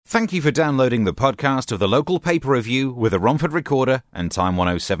Thank you for downloading the podcast of the local paper review with the Romford Recorder and Time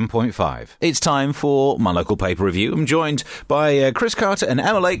 107.5. It's time for my local paper review. I'm joined by Chris Carter and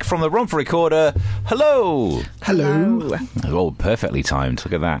Emma Lake from the Romford Recorder. Hello. Hello. Oh, perfectly timed.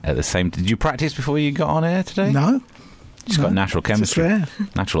 Look at that. At the same. Did you practice before you got on air today? No. Just got natural chemistry.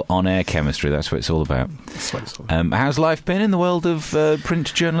 Natural on-air chemistry. That's what it's all about. That's what it's all about. How's life been in the world of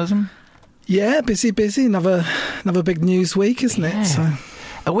print journalism? Yeah, busy. Another big news week, isn't it? So.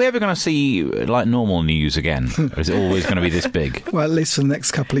 Are we ever going to see like normal news again? Or is it always going to be this big? Well, at least for the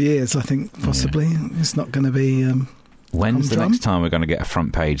next couple of years, I think, possibly. Yeah. It's not going to be... When's the next time we're going to get a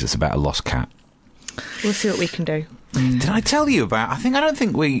front page that's about a lost cat? We'll see what we can do. Did I tell you about... I don't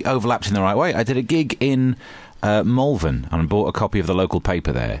think we overlapped in the right way. I did a gig in Malvern and bought a copy of the local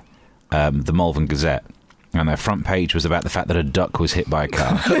paper there, the Malvern Gazette, and their front page was about the fact that a duck was hit by a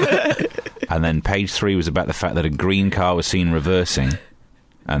car. And then page 3 was about the fact that a green car was seen reversing.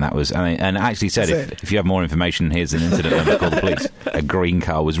 And that was, and it actually said, if you have more information, here's an incident number, call the police. A green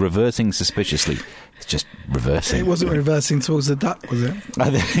car was reversing suspiciously. It's just reversing. It wasn't reversing towards the duck, was it?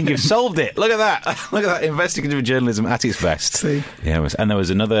 I think you've solved it. Look at that. Look at that. Investigative journalism at its best. See? Yeah, and there was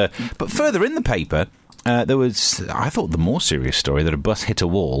another, but further in the paper, there was, I thought, the more serious story that a bus hit a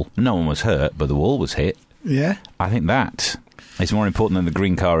wall. No one was hurt, but the wall was hit. Yeah. I think that is more important than the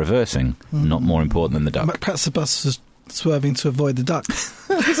green car reversing, not more important than the duck. But perhaps the bus was swerving to avoid the duck.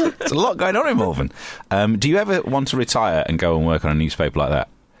 There's a lot going on in Malvern. Do you ever want to retire and go and work on a newspaper like that?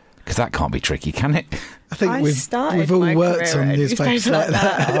 Because that can't be tricky, can it? I think we've all worked on newspapers like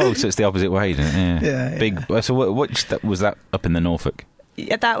that. Oh, so it's the opposite way, isn't it? Yeah. Big. So what was that up in the Norfolk?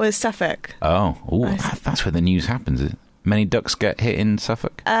 Yeah, that was Suffolk. Oh, that's where the news happens, is it? Many ducks get hit in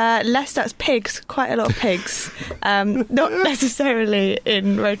Suffolk? Less ducks, pigs, quite a lot of pigs. Not necessarily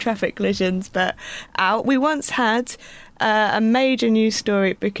in road traffic collisions, but out. We once had a major news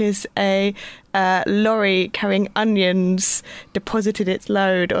story because a lorry carrying onions deposited its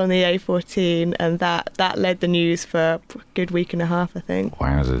load on the A14, and that led the news for a good week and a half, I think.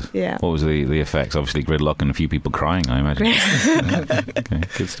 Wowzers. Yeah. What was the effects? Obviously gridlock and a few people crying, I imagine. Okay,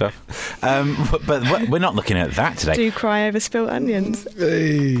 good stuff. But we're not looking at that today. Do you cry over spilt onions?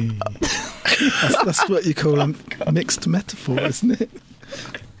 Hey. That's what you call a mixed metaphor, isn't it?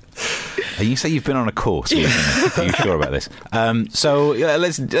 You say you've been on a course. Are you sure about this? So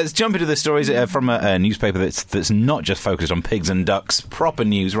let's jump into the stories from a newspaper that's not just focused on pigs and ducks. Proper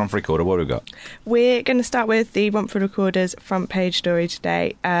news. Romford Recorder, what have we got? We're going to start with the Romford Recorder's front page story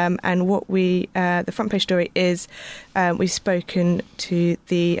today, and what the front page story is we've spoken to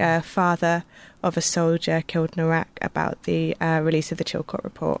the father of a soldier killed in Iraq about the release of the Chilcot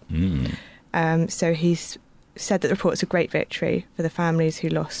report. So he's said that the report's a great victory for the families who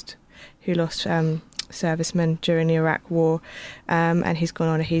lost servicemen during the Iraq War, and he's gone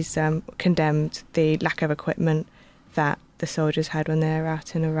on. He's condemned the lack of equipment that the soldiers had when they were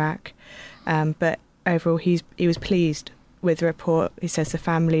out in Iraq, but overall he was pleased with the report. He says the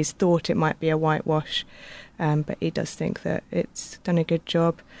families thought it might be a whitewash, but he does think that it's done a good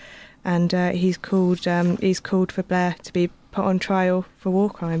job, and he's called for Blair to be put on trial for war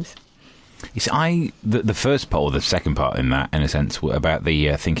crimes. You see, the first part, or the second part in that, in a sense, about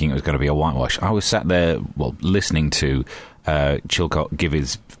the thinking it was going to be a whitewash, I was sat there, listening to Chilcot give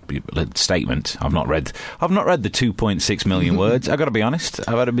his statement. I've not read the 2.6 million words. I've got to be honest,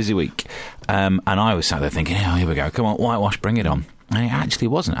 I've had a busy week. And I was sat there thinking, oh, here we go, come on, whitewash, bring it on. And it actually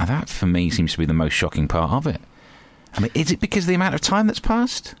wasn't. And that, for me, seems to be the most shocking part of it. I mean, is it because of the amount of time that's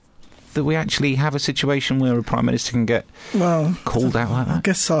passed that we actually have a situation where a Prime Minister can get called out like that? I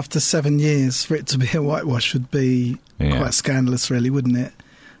guess after 7 years, for it to be a whitewash would be quite scandalous, really, wouldn't it?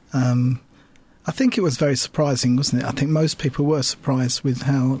 I think it was very surprising, wasn't it? I think most people were surprised with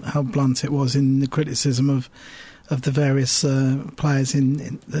how blunt it was in the criticism of the various players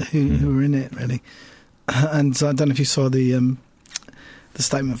who were in it, really. And I don't know if you saw the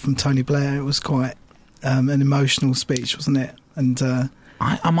statement from Tony Blair. It was quite an emotional speech, wasn't it? And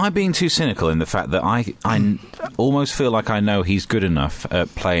am I being too cynical in the fact that I almost feel like I know he's good enough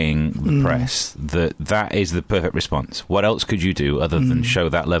at playing the press that is the perfect response? What else could you do other than show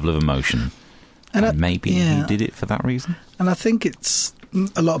that level of emotion? And maybe he did it for that reason? And I think it's...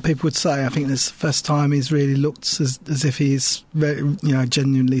 A lot of people would say, I think this is the first time he's really looked as if he's very,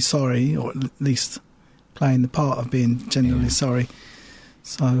 genuinely sorry, or at least playing the part of being genuinely sorry.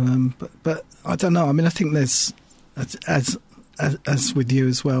 So, but I don't know. I mean, I think there's... As with you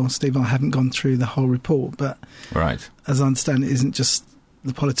as well, Steve, I haven't gone through the whole report, but as I understand, it isn't just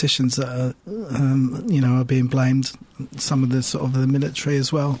the politicians that are, are being blamed. Some of the sort of the military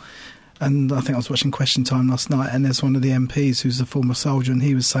as well. And I think I was watching Question Time last night, and there's one of the MPs who's a former soldier, and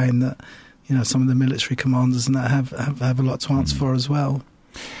he was saying that, you know, some of the military commanders and that have a lot to answer for as well.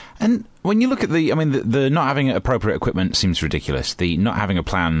 And when you look at the not having appropriate equipment seems ridiculous. The not having a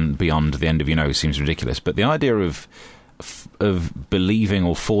plan beyond the end of your nose seems ridiculous. But the idea of believing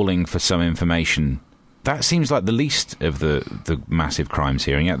or falling for some information, that seems like the least of the massive crimes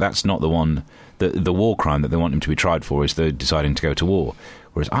here. And yet that's not the one, the war crime that they want him to be tried for is the deciding to go to war.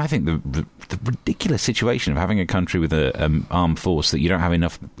 Whereas I think the ridiculous situation of having a country with an armed force that you don't have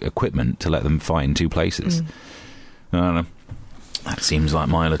enough equipment to let them fight in two places. I don't know. That seems like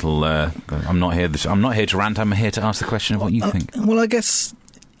my little. I'm not here to rant. I'm here to ask the question of what you think. Well, I guess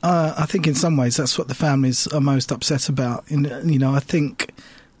I think in some ways that's what the families are most upset about. You know, I think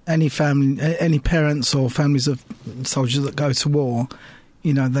any parents or families of soldiers that go to war,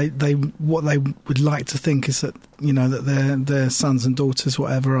 you know, they what they would like to think is that, you know, that their sons and daughters,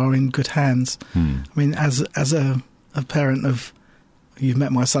 whatever, are in good hands. I mean, as a parent of, you've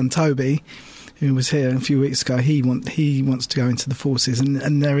met my son Toby, who was here a few weeks ago. He wants to go into the forces,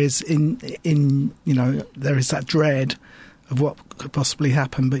 and there is in you know, there is that dread of what could possibly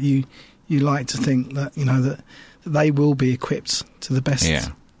happen. But you like to think that, you know, that they will be equipped to the best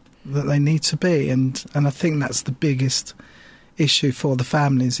that they need to be, and I think that's the biggest issue for the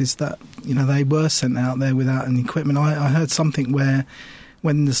families, is that, you know, they were sent out there without any equipment. I heard something where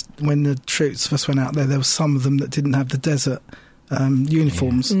when the troops first went out there was some of them that didn't have the desert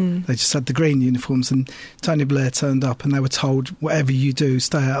uniforms. They just had the green uniforms, and Tony Blair turned up and they were told, whatever you do,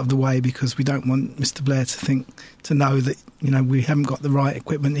 stay out of the way, because we don't want Mr. Blair to know that, you know, we haven't got the right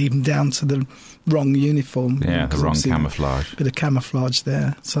equipment, even down to the wrong uniform. The wrong camouflage. A bit of camouflage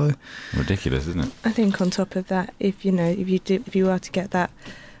there. So ridiculous, isn't it? I think on top of that, if you are to get that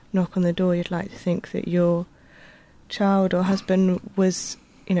knock on the door, you'd like to think that your child or husband was,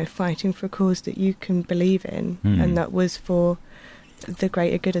 you know, fighting for a cause that you can believe in, and that was for the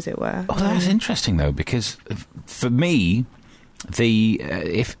greater good, as it were. Oh, that's interesting, though, because for me,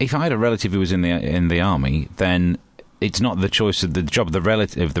 if I had a relative who was in the army, then it's not the choice of the job of the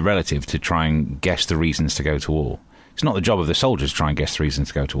relative to try and guess the reasons to go to war. It's not the job of the soldiers to try and guess the reasons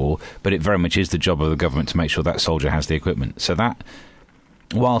to go to war, but it very much is the job of the government to make sure that soldier has the equipment. So that,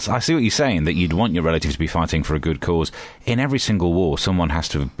 whilst I see what you're saying, that you'd want your relative to be fighting for a good cause, in every single war, someone has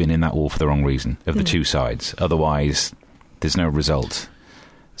to have been in that war for the wrong reason, of the two sides. Otherwise, there's no result.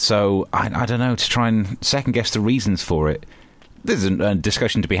 So, I don't know, to try and second-guess the reasons for it, there's a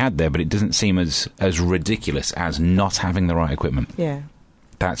discussion to be had there, but it doesn't seem as ridiculous as not having the right equipment. Yeah.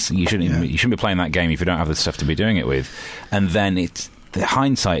 You shouldn't be playing that game if you don't have the stuff to be doing it with. And then the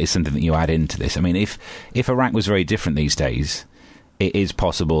hindsight is something that you add into this. I mean, if Iraq was very different these days, it is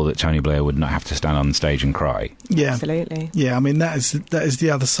possible that Tony Blair would not have to stand on stage and cry. Yeah, absolutely. Yeah, I mean, that is the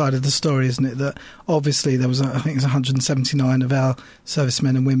other side of the story, isn't it? That obviously there was, I think it was 179 of our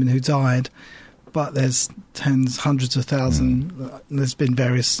servicemen and women who died, but there's hundreds of thousands. There's been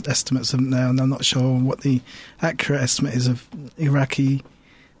various estimates of now, and I'm not sure what the accurate estimate is of Iraqi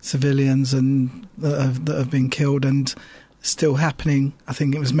civilians and that have been killed and still happening. I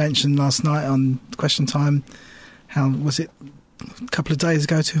think it was mentioned last night on Question Time. How was it? A couple of days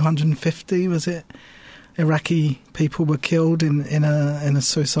ago, 250 was it? Iraqi people were killed in a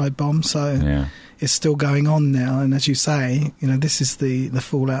suicide bomb. So it's still going on now. And as you say, you know, this is the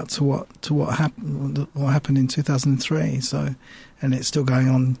fallout to what happened in 2003. So, and it's still going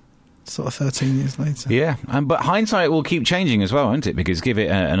on, sort of 13 years later. Yeah, but hindsight will keep changing as well, won't it? Because give it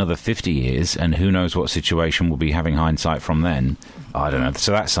another 50 years, and who knows what situation will be having hindsight from then. I don't know.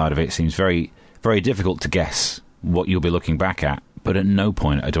 So that side of it seems very, very difficult to guess what you'll be looking back at, but at no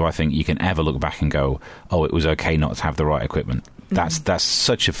point do I think you can ever look back and go, oh, it was okay not to have the right equipment. That's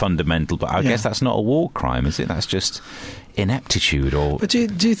such a fundamental, but I guess that's not a war crime, is it? That's just ineptitude. But do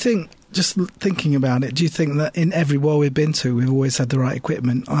you think, just thinking about it, do you think that in every war we've been to, we've always had the right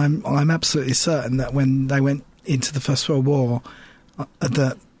equipment? I'm absolutely certain that when they went into the First World War,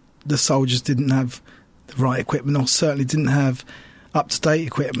 that the soldiers didn't have the right equipment, or certainly didn't have up-to-date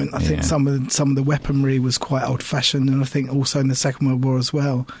equipment. I think some of the weaponry was quite old-fashioned, and I think also in the Second World War as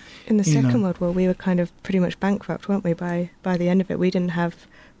well. In the Second World War, we were kind of pretty much bankrupt, weren't we? By the end of it, we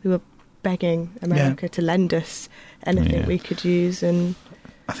were begging America to lend us anything we could use, and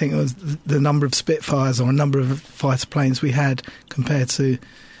I think it was the number of Spitfires or a number of fighter planes we had compared to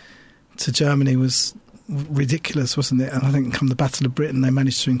Germany was ridiculous, wasn't it? And I think come the Battle of Britain, they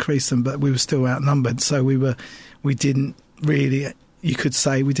managed to increase them, but we were still outnumbered. So we didn't really, you could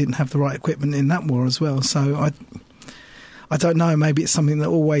say, we didn't have the right equipment in that war as well. So I don't know. Maybe it's something that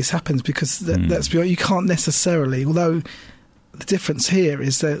always happens, because that's you can't necessarily, although the difference here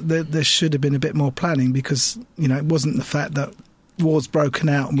is that there should have been a bit more planning, because it wasn't the fact that war's broken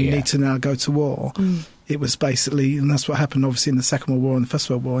out and we need to now go to war. It was basically, and that's what happened obviously in the Second World War and the First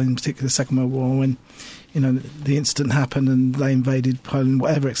World War, in particular the Second World War, when the incident happened and they invaded Poland,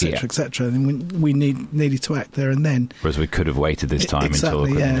 whatever, etc., etc. And we needed to act there and then. Whereas we could have waited this time until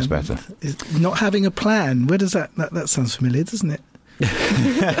equipment was better. Not having a plan. Where does that sounds familiar, doesn't it?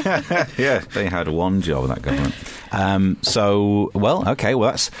 Yeah, they had one job, that government. That's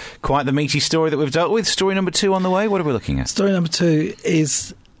quite the meaty story that we've dealt with. Story number 2 on the way. What are we looking at? Story number 2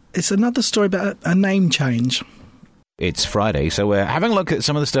 is another story about a name change. It's Friday, so we're having a look at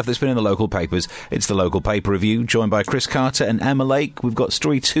some of the stuff that's been in the local papers. It's the local paper review, joined by Chris Carter and Emma Lake. We've got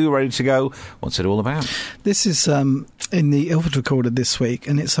story 2 ready to go. What's it all about? This is in the Ilford Recorder this week,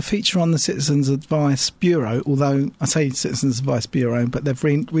 and it's a feature on the Citizens Advice Bureau, although I say Citizens Advice Bureau, but they've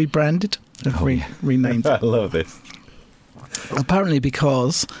rebranded. They've renamed it. I love this. Apparently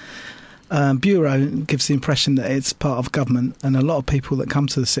because Bureau gives the impression that it's part of government, and a lot of people that come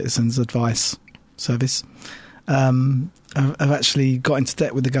to the Citizens Advice Service have actually got into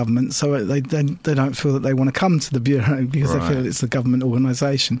debt with the government, so they don't feel that they want to come to the Bureau because they feel it's a government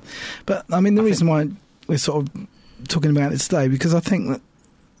organisation. But I mean, the reason why we're sort of talking about it today, because I think that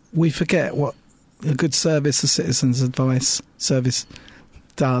we forget what a good service a Citizens Advice Service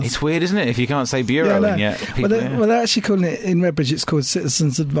does. It's weird, isn't it, if you can't say Bureau and yet people... Well, they're actually calling it, in Redbridge, it's called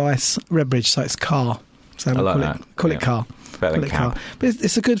Citizens Advice Redbridge, so it's CAR. So we'll call it CAR. Better than CAR. But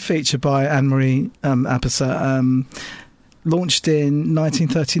it's a good feature by Anne-Marie Appicer, launched in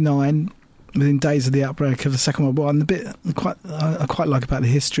 1939, within days of the outbreak of the Second World War. And the bit I quite like about the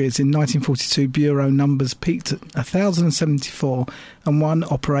history is in 1942, Bureau numbers peaked at 1,074, and one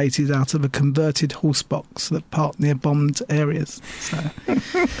operated out of a converted horse box that parked near bombed areas. So,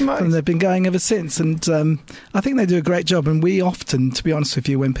 nice. And they've been going ever since. And I think they do a great job. And we often, to be honest with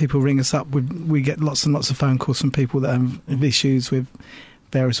you, when people ring us up, we get lots and lots of phone calls from people that have issues with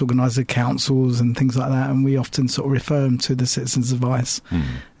various organised councils and things like that, and we often sort of refer them to the Citizens Advice.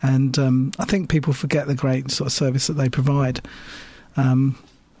 And I think people forget the great sort of service that they provide.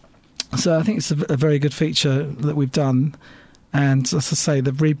 So I think it's a very good feature that we've done. And as I say,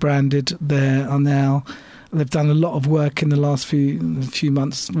 they've rebranded. They've done a lot of work in the last few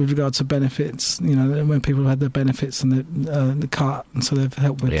months with regard to benefits. When people have had their benefits and the cut, and so they've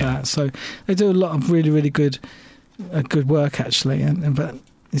helped with that. So they do a lot of really, really good work, actually. But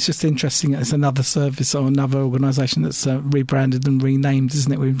it's just interesting. It's another service or another organisation that's rebranded and renamed,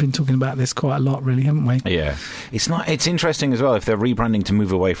 isn't it? We've been talking about this quite a lot, really, haven't we? Yeah. It's interesting as well if they're rebranding to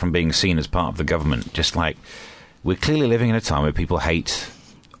move away from being seen as part of the government. Just like we're clearly living in a time where people hate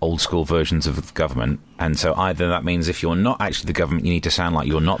old school versions of the government, and so either that means if you're not actually the government, you need to sound like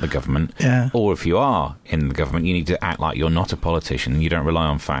you're not the government, or if you are in the government, you need to act like you're not a politician and you don't rely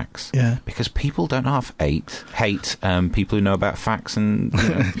on facts, because people don't hate people who know about facts and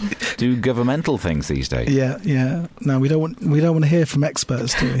do governmental things these days. No, we don't want to hear from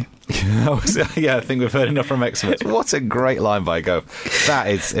experts, do we? I think we've heard enough from experts. What a great line by Gove. That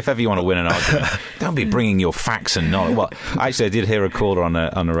is, if ever you want to win an argument, don't be bringing your facts and knowledge. Well, actually, I did hear a caller on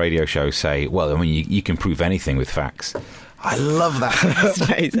a radio show say, well, I mean, you can prove anything with facts. I love that. That's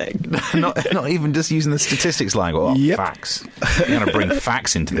amazing. not even just using the statistics line. Facts. You're going to bring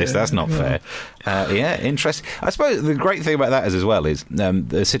facts into this. That's not fair. Interesting. I suppose the great thing about that is, as well, is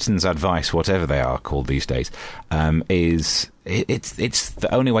the Citizens Advice, whatever they are called these days, it's the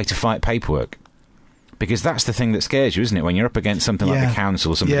only way to fight paperwork. Because that's the thing that scares you, isn't it? When you're up against something like the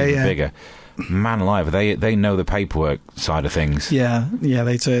council, something even bigger. Man alive, they know the paperwork side of things. Yeah,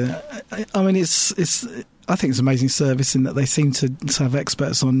 they do. I mean, I think it's an amazing service in that they seem to have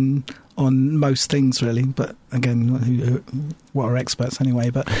experts on most things, really. But again, what are experts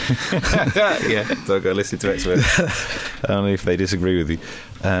anyway? But don't go listen to experts. Only if they disagree with you.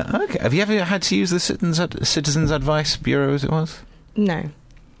 Okay. Have you ever had to use the Citizens Advice Bureau as it was? No.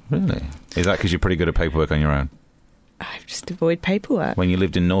 Really? Is that because you're pretty good at paperwork on your own? I just avoid paperwork. When you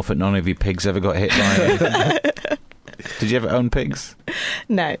lived in Norfolk, none of your pigs ever got hit by anything? Did you ever own pigs?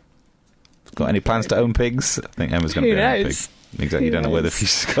 No. Got any plans to own pigs? I think Emma's going to be owning a pig. Exactly. You don't know where the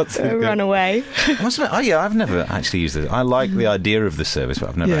future's got to run away. I've never actually used it. I like the idea of the service, but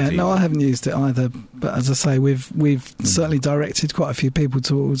I've never actually used it. I haven't used it either. But as I say, we've certainly directed quite a few people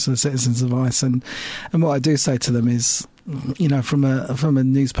towards the Citizens Advice, and what I do say to them is, from a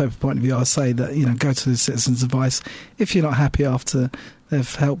newspaper point of view, I say that go to the Citizens Advice. If you're not happy after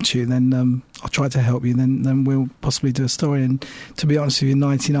they've helped you, then I'll try to help you. Then we'll possibly do a story. And to be honest with you,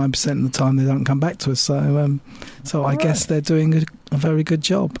 99% of the time they don't come back to us. So I guess they're doing a very good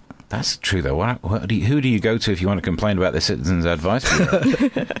job. That's true, though. Who do you go to if you want to complain about the Citizens Advice Bureau?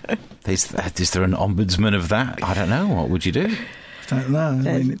 Is there an ombudsman of that? I don't know. What would you do? I don't know.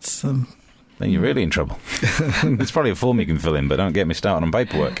 I mean, it's... Then you're really in trouble. There's probably a form you can fill in, but don't get me started on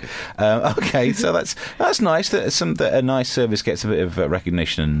paperwork. Okay, so that's nice that a nice service gets a bit of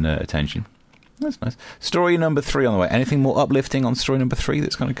recognition and attention. That's nice. Story number 3 on the way. Anything more uplifting on story number 3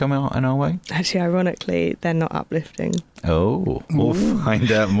 that's going to come out in our way? Actually, ironically, they're not uplifting. Oh, we'll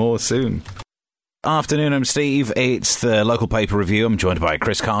find out more soon. Afternoon, I'm Steve. It's the local paper review. I'm joined by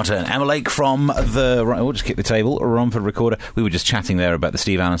Chris Carter and Emma Lake from the... We'll just kick the table. Romford Recorder. We were just chatting there about the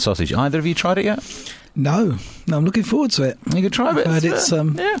Steve Allen sausage. Either of you tried it yet? No, I'm looking forward to it. You could try it. I've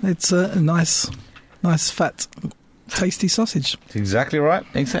heard it's a nice, fat... tasty sausage. That's exactly right.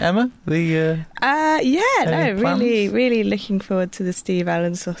 Emma? Really, really looking forward to the Steve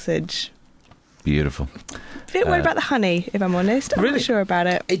Allen sausage. Beautiful. A bit worried about the honey, if I'm honest. I'm not sure about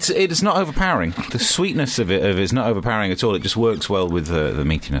it. It's not overpowering. The sweetness of it is not overpowering at all. It just works well with the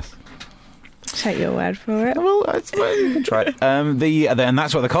meatiness. Take your word for it. Well, you can try it. And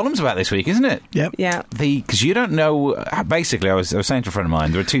that's what the column's about this week, isn't it? Yep. Yeah. Because you don't know... Basically, I was saying to a friend of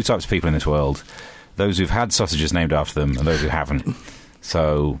mine, there are 2 types of people in this world. Those who've had sausages named after them and those who haven't.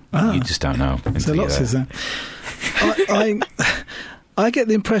 So you just don't know. So lots is there. I get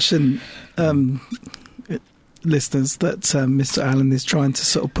the impression, listeners, that Mr. Allen is trying to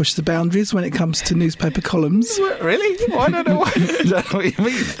sort of push the boundaries when it comes to newspaper columns. Really? Well, I don't know what you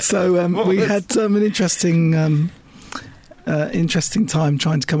mean. So we had an interesting time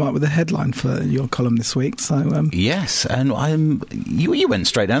trying to come up with a headline for your column this week. So yes, and you went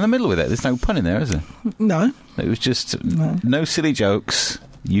straight down the middle with it. There's no pun in there, is there? No, it was just no silly jokes.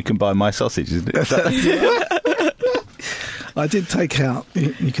 You can buy my sausage, isn't it? I did take out.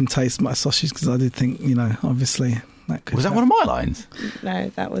 You can taste my sausage because I did think, obviously. Was that one of my lines? No,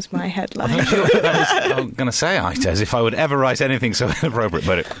 that was my headline. I'm going to say, as if I would ever write anything so inappropriate,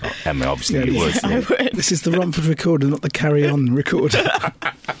 but Emma, obviously you would. I would. This is the Romford Recorder, not the Carry On Recorder.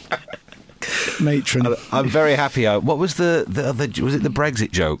 Matron. I'm very happy. What was the other? Was it the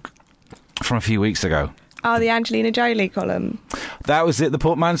Brexit joke from a few weeks ago? Oh, the Angelina Jolie column. That was it, the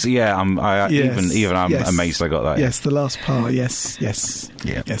portmanteau? Yeah, I'm amazed I got that. Yes, the last part, yes. Yeah,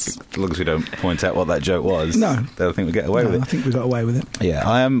 yes. As long as we don't point out what that joke was. No. They'll think we get away with it. I think we got away with it. Yeah,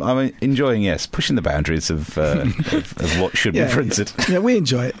 I'm enjoying, pushing the boundaries of what should be printed. Yeah, we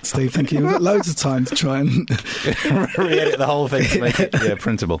enjoy it, Steve, thank you. We've got loads of time to try and... re-edit the whole thing to make it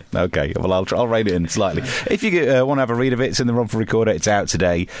printable. Okay, well, I'll rate it in slightly. If you want to have a read of it, it's in the Romford Recorder. It's out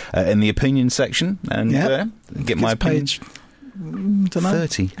today in the opinion section. And get my page... don't know,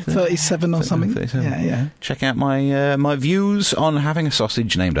 37 or something. 37. Yeah. Check out my views on having a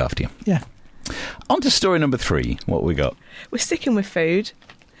sausage named after you. Yeah. On to story number 3. What we got? We're sticking with food.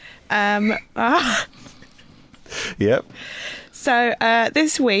 Yep. So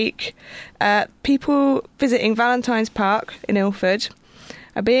this week, people visiting Valentine's Park in Ilford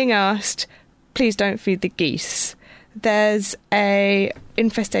are being asked, please don't feed the geese. There's a...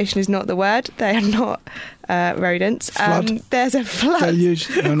 infestation is not the word. They are not rodents. Flood. There's a flood.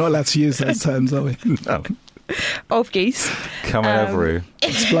 We're not allowed to use those terms, are we? No. Of geese. Coming over you.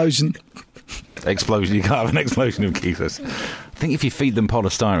 Explosion. Explosion. You can't have an explosion of geese. I think if you feed them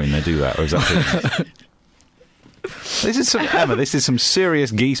polystyrene, they do that. Or is that This is some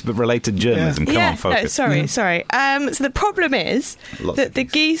serious geese but related journalism. Come on, focus. Sorry. So the problem is that the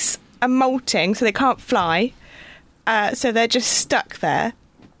geese are molting, so they can't fly. So they're just stuck there,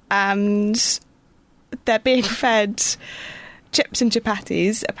 and they're being fed chips and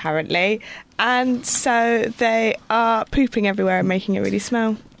chapatis, apparently, and so they are pooping everywhere and making it really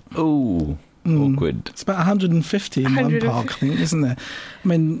smell. Ooh, awkward. It's about 150 in one park, I think, isn't there? I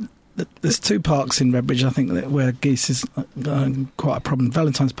mean, there's 2 parks in Redbridge, I think, where geese is quite a problem.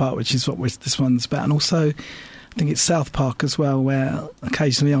 Valentine's Park, which is what this one's about, and also I think it's South Park as well, where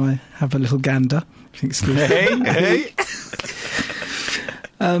occasionally I have a little gander. Hey.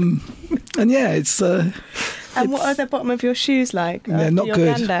 And it's... and what are the bottom of your shoes like? Not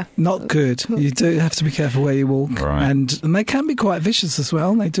good. Gander? Not good. You do have to be careful where you walk. Right. And they can be quite vicious as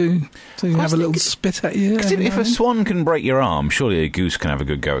well. They do have a little spit at you. If a swan can break your arm, surely a goose can have a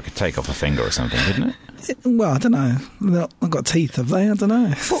good go. It could take off a finger or something, couldn't it? Well, I don't know. They've got teeth, have they? I don't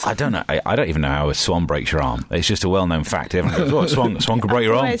know. Well, I don't know. I don't even know how a swan breaks your arm. It's just a well-known fact. Everyone goes, a swan can break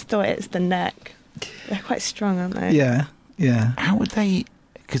your arm. I always thought it's the neck. They're quite strong, aren't they? Yeah. How would they...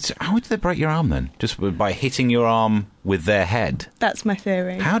 Because how do they break your arm then? Just by hitting your arm with their head? That's my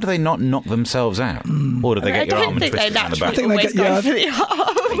theory. How do they not knock themselves out? Or do they get your arm and twist it around the back? I think they go for the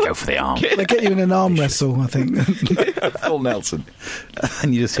arm. They go for the arm. They get you in an arm wrestle, I think. Full Nelson.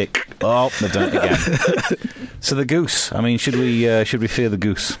 And you just hit. Oh, they've done it again. So the goose. I mean, should we fear the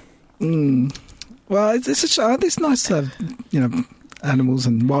goose? Well, it's nice to have, animals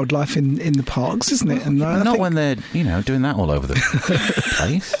and wildlife in the parks, isn't it? And not when they're, doing that all over the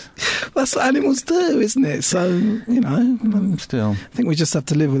place. That's what animals do, isn't it? So, Still. I think we just have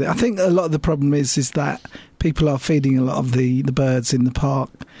to live with it. I think a lot of the problem is that people are feeding a lot of the birds in the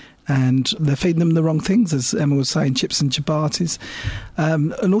park, and they're feeding them the wrong things, as Emma was saying, chips and chabatis.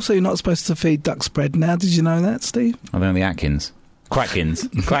 And also, you're not supposed to feed ducks bread now. Did you know that, Steve? I don't know the Atkins. Quackins.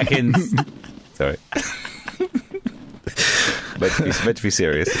 Sorry. Meant to be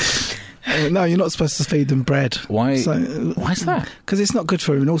serious. No, you're not supposed to feed them bread. Why? Why is that? Because it's not good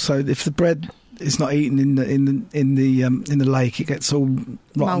for them. And also, if the bread is not eaten in the lake, it gets all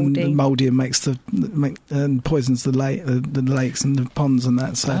rotten and mouldy and poisons the lakes and the ponds and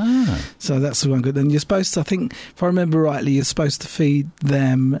that. So that's the one good. And you're supposed to, I think, if I remember rightly, you're supposed to feed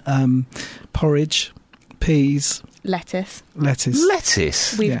them porridge, peas. Lettuce.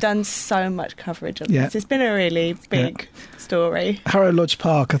 Yeah. We've done so much coverage of this. It's been a really big story. Harrow Lodge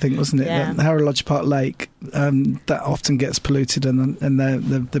Park, I think, wasn't it? Yeah. Harrow Lodge Park Lake, that often gets polluted, and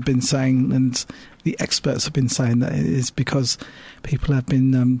they've been saying, and the experts have been saying that it is because people have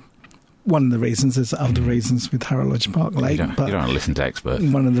been. One of the reasons, there's other reasons with Harrow Lodge Park Lake. You don't want to listen to experts.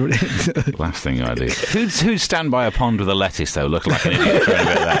 One of the last thing I do. Who'd stand by a pond with a lettuce though, looking like an idiot for a bit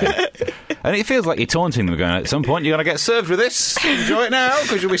of that? And it feels like you're taunting them, going, at some point you're going to get served with this. Enjoy it now,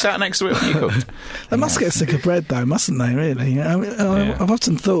 because you'll be sat next to it when you cook. They must get sick of bread, though, mustn't they, really? I've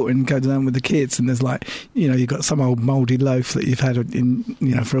often thought when you go down with the kids and there's you've got some old mouldy loaf that you've had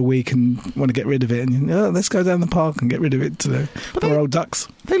for a week and want to get rid of it. And let's go down the park and get rid of it to the poor old ducks.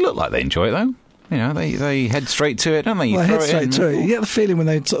 They look like they enjoy it, though. They head straight to it, don't they? Head straight to it. You get the feeling when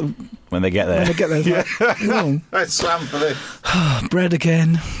they when they get there. I swam for this. Bread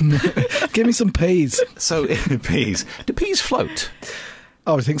again. Give me some peas. So, peas. Do peas float?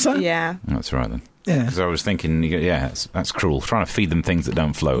 Oh, I think so. Yeah. That's right, then. Yeah. Because I was thinking, that's cruel. Trying to feed them things that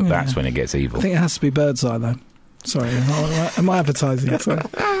don't float, that's when it gets evil. I think it has to be bird's eye, though. Sorry, am I advertising? Sorry.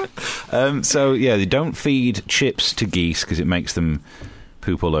 They don't feed chips to geese because it makes them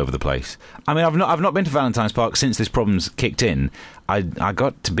poop all over the place. I mean, I've not been to Valentine's Park since this problem's kicked in. I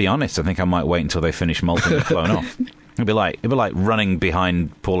got to be honest. I think I might wait until they finish molting and flown off. It'd be like running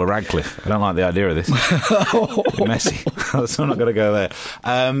behind Paula Radcliffe. I don't like the idea of this. Messy. So I'm not going to go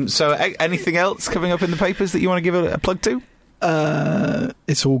there. So anything else coming up in the papers that you want to give a plug to?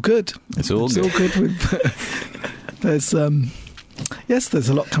 It's all good. It's all good. There's there's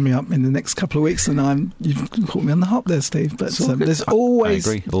a lot coming up in the next couple of weeks, and you've caught me on the hop there, Steve. But there's always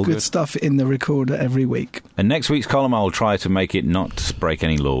good stuff in the Recorder every week. And next week's column, I'll try to make it not break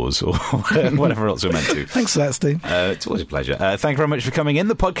any laws or whatever else we're meant to. Thanks for that, Steve. It's always a pleasure. Thank you very much for coming in.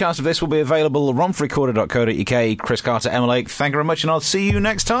 The podcast of this will be available at romfrecorder.co.uk. Chris Carter, Emma Lake, thank you very much, and I'll see you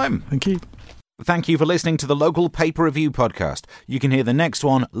next time. Thank you. Thank you for listening to the Local Paper Review podcast. You can hear the next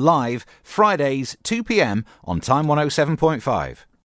one live Fridays 2 p.m. on Time 107.5.